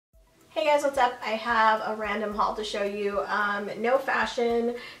Hey guys, what's up? I have a random haul to show you. No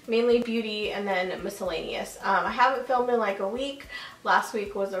fashion, mainly beauty, and then miscellaneous. I haven't filmed in like a week. Last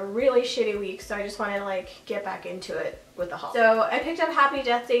week was a really shitty week, so I just wanted to like get back into it with the haul. So I picked up Happy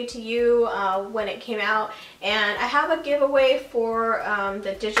Death Day to You when it came out, and I have a giveaway for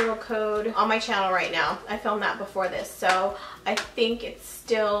the digital code on my channel right now. I filmed that before this, so I think it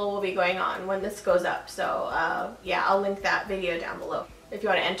still will be going on when this goes up. So yeah, I'll link that video down below if you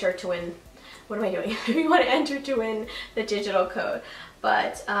want to enter to win. What am I doing? If you want to enter to win the digital code.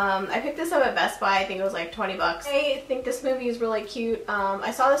 But I picked this up at Best Buy. I think it was like 20 bucks. I think this movie is really cute.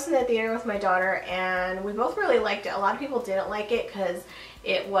 I saw this in the theater with my daughter and we both really liked it. A lot of people didn't like it because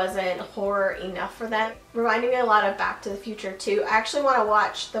it wasn't horror enough for them. Reminding me a lot of Back to the Future too. I actually want to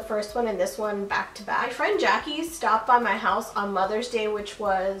watch the first one and this one back to back. My friend Jackie stopped by my house on Mother's Day, which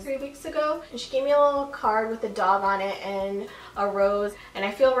was 3 weeks ago, and she gave me a little card with a dog on it and a rose. And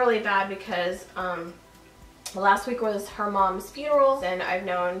I feel really bad because last week was her mom's funeral, and I've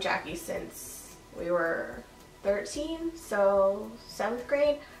known Jackie since we were 13, so 7th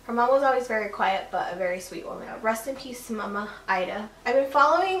grade. Her mom was always very quiet, but a very sweet woman. Rest in peace, Mama Ida. I've been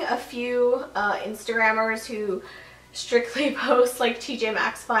following a few Instagrammers who strictly post like TJ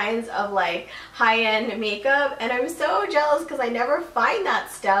Maxx finds of like high-end makeup, and I'm so jealous because I never find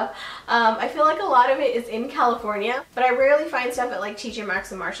that stuff. I feel like a lot of it is in California, but I rarely find stuff at like TJ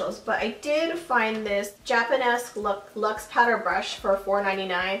Maxx and Marshalls. But I did find this Japanesque Luxe powder brush for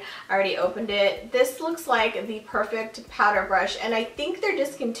 $4.99. I already opened it. This looks like the perfect powder brush, and I think they're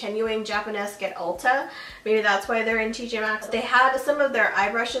discontinuing Japanesque at Ulta. Maybe that's why they're in TJ Maxx. They had some of their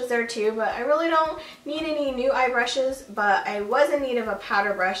eye brushes there too, but I really don't need any new eye brushes, but I was in need of a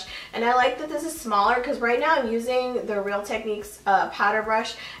powder brush, and I like that this is smaller because right now I'm using the Real Techniques powder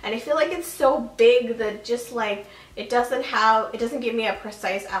brush, and I feel like it's so big that just like it doesn't give me a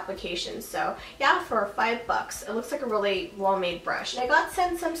precise application. So yeah, for $5 it looks like a really well-made brush. I got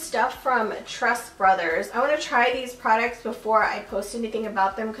sent some stuff from Trust Brothers. I want to try these products before I post anything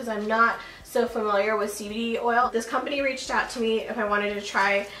about them because I'm not so familiar with CBD oil. This company reached out to me if I wanted to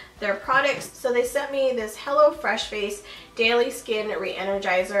try their products, so they sent me this Hello Fresh Face Daily Skin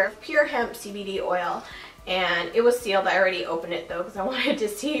Re-Energizer Pure Hemp CBD oil, and it was sealed. I already opened it though because I wanted to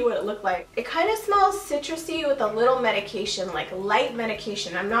see what it looked like. It kind of smells citrusy with a little medication, like light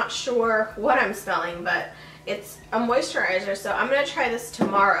medication. I'm not sure what I'm smelling, but it's a moisturizer, so I'm going to try this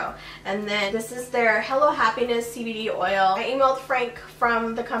tomorrow. And then this is their Hello Happiness CBD oil. I emailed Frank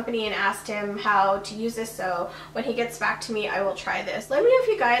from the company and asked him how to use this, so when he gets back to me I will try this. Let me know if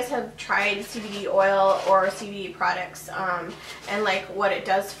you guys have tried CBD oil or CBD products and like what it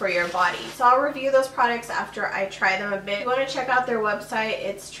does for your body. So I'll review those products after I try them a bit. If you want to check out their website,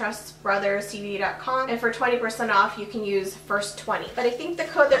 it's trustbrotherscbd.com, and for 20% off you can use first 20. But I think the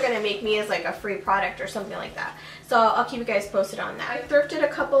code they're going to make me is like a free product or something like that. So I'll keep you guys posted on that. I thrifted a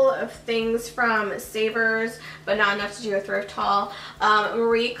couple of things from Savers, but not enough to do a thrift haul.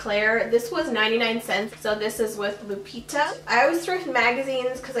 Marie Claire, this was 99 cents. So this is with Lupita. I always thrift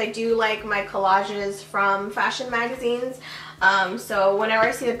magazines because I do like my collages from fashion magazines. So whenever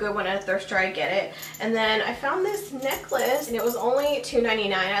I see a good one at a thrift store, I get it. And then I found this necklace, and it was only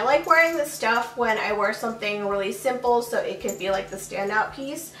 $2.99. I like wearing this stuff when I wear something really simple, so it could be like the standout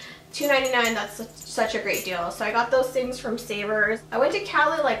piece. $2.99, that's such a great deal. So I got those things from Savers. I went to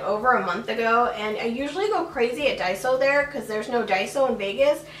Cali like over a month ago, and I usually go crazy at Daiso there because there's no Daiso in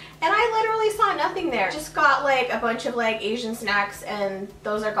Vegas, and I literally saw nothing there. Just got like a bunch of like Asian snacks, and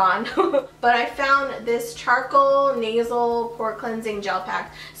those are gone. But I found this charcoal nasal pore cleansing gel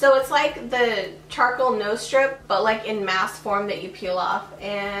pack. So it's like the charcoal nose strip, but like in mask form that you peel off.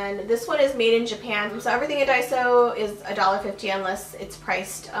 And this one is made in Japan. So everything at Daiso is $1.50 unless it's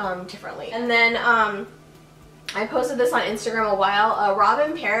priced differently. And then I posted this on Instagram a while.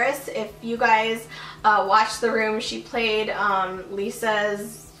 Robin Paris, if you guys watched The Room, she played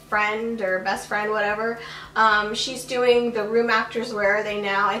Lisa's friend or best friend, whatever. She's doing The Room Actors Where Are They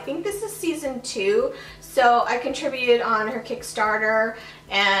Now? I think this is season 2. So I contributed on her Kickstarter,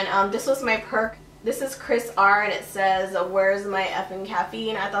 and this was my perk. This is Chris R, and it says, "Where's my effing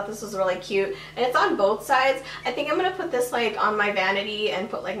caffeine?" I thought this was really cute, and it's on both sides. I think I'm gonna put this like on my vanity and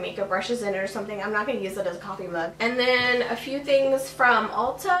put like makeup brushes in it or something. I'm not gonna use it as a coffee mug. And then a few things from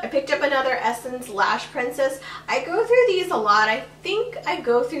Ulta. I picked up another Essence Lash Princess. I go through these a lot. I think I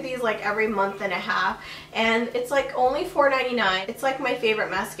go through these like every month and a half, and it's like only $4.99. It's like my favorite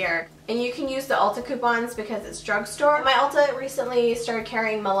mascara. And you can use the Ulta coupons because it's drugstore. My Ulta recently started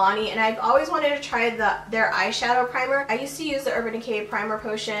carrying Milani, and I've always wanted to try their eyeshadow primer. I used to use the Urban Decay Primer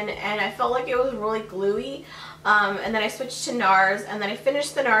Potion and I felt like it was really gluey. And then I switched to NARS, and then I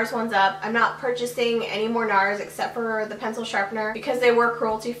finished the NARS ones up. I'm not purchasing any more NARS except for the pencil sharpener because they were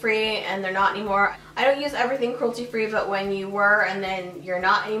cruelty free and they're not anymore. I don't use everything cruelty free, but when you were and then you're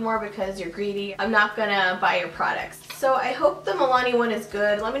not anymore because you're greedy, I'm not gonna buy your products. So I hope the Milani one is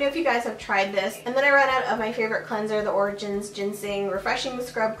good. Let me know if you guys have tried this. And then I ran out of my favorite cleanser, the Origins Ginseng Refreshing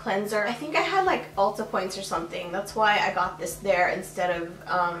Scrub Cleanser. I think I had like Ulta points or something. That's why I got this there instead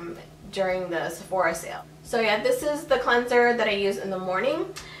of during the Sephora sale. So yeah, this is the cleanser that I use in the morning,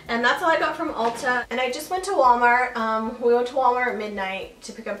 and that's all I got from Ulta. And I just went to Walmart. We went to Walmart at midnight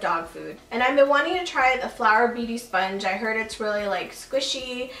to pick up dog food. And I've been wanting to try the Flower Beauty Sponge. I heard it's really like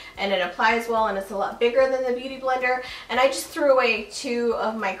squishy and it applies well and it's a lot bigger than the Beauty Blender. And I just threw away 2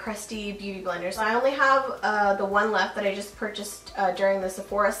 of my crusty Beauty Blenders. I only have the one left that I just purchased during the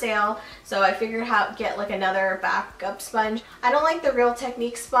Sephora sale. So I figured out get like another backup sponge. I don't like the Real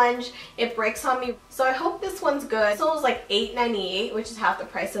Technique sponge. It breaks on me. So I hope this one's good. This one was like $8.98, which is half the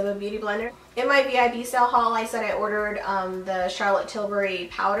price of a Beauty Blender. In my VIB sale haul, I said I ordered the Charlotte Tilbury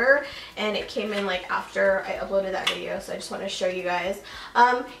powder, and it came in like after I uploaded that video, so I just want to show you guys.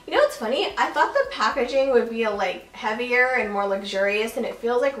 You know what's funny? I thought the packaging would be like heavier and more luxurious, and it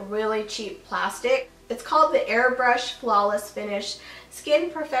feels like really cheap plastic. It's called the Airbrush Flawless Finish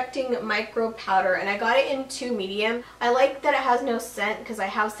Skin Perfecting Micro Powder, and I got it in 2 medium. I like that it has no scent because I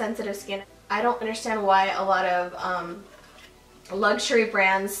have sensitive skin. I don't understand why a lot of luxury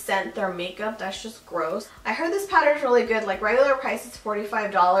brands scent their makeup. That's just gross. I heard this powder is really good. Like regular price is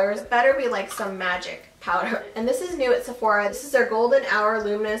 $45. It better be like some magic powder. And this is new at Sephora. This is their Golden Hour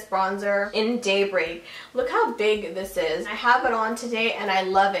Luminous Bronzer in Daybreak. Look how big this is. I have it on today and I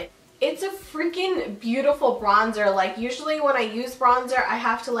love it. It's a freaking beautiful bronzer. Like usually when I use bronzer, I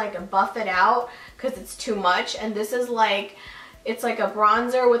have to like buff it out because it's too much. And this is like, it's like a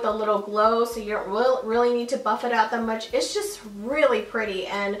bronzer with a little glow, so you don't really need to buff it out that much. It's just really pretty,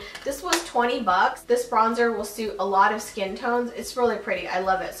 and this was 20 bucks. This bronzer will suit a lot of skin tones. It's really pretty. I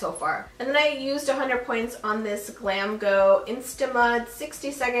love it so far. And then I used 100 points on this Glam Go Instamud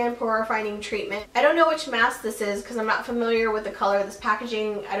 60-second pore refining treatment. I don't know which mask this is because I'm not familiar with the color of this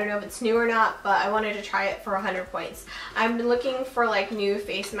packaging. I don't know if it's new or not, but I wanted to try it for 100 points. I've been looking for like new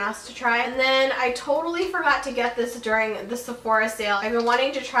face masks to try. And then I totally forgot to get this during the Sephora sale. I've been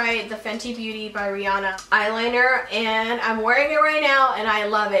wanting to try the Fenty Beauty by Rihanna eyeliner, and I'm wearing it right now and I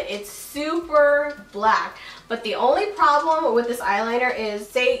love it. It's super black, but the only problem with this eyeliner is,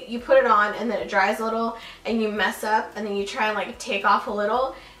 say you put it on and then it dries a little and you mess up and then you try and like take off a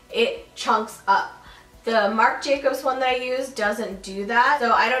little, it chunks up. The Marc Jacobs one that I use doesn't do that,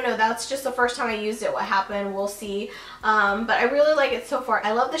 so I don't know. That's just the first time I used it. What happened, we'll see. But I really like it so far.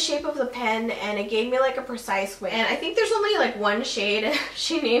 I love the shape of the pen, and it gave me like a precise way. And I think there's only like one shade.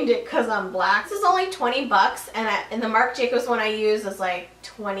 She named it because I'm black. This is only 20 bucks, and the Marc Jacobs one I use is like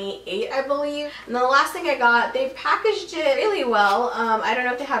 28, I believe. And then the last thing I got, they packaged it really well. I don't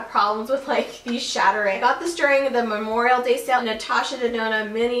know if they had problems with like these shattering. I got this during the Memorial Day sale. Natasha Denona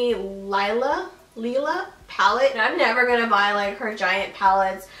Mini Lila palette, and I'm never gonna buy like her giant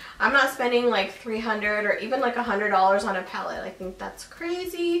palettes. I'm not spending like $300 or even like $100 on a palette. I think that's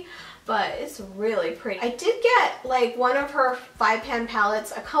crazy, but it's really pretty. I did get like one of her 5-pan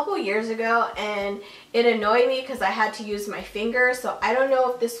palettes a couple years ago, and it annoyed me because I had to use my finger, so I don't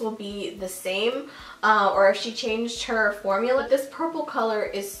know if this will be the same or if she changed her formula. This purple color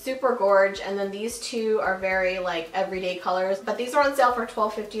is super gorge, and then these two are very like everyday colors, but these are on sale for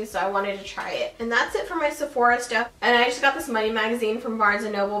 $12.50, so I wanted to try it. And that's it for my Sephora stuff. And I just got this money magazine from Barnes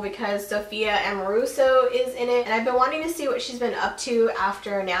 & Noble because Sophia Amoruso is in it, and I've been wanting to see what she's been up to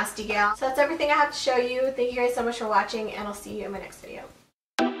after Nasty Gal. So that's everything I have to show you. Thank you guys so much for watching, and I'll see you in my next video.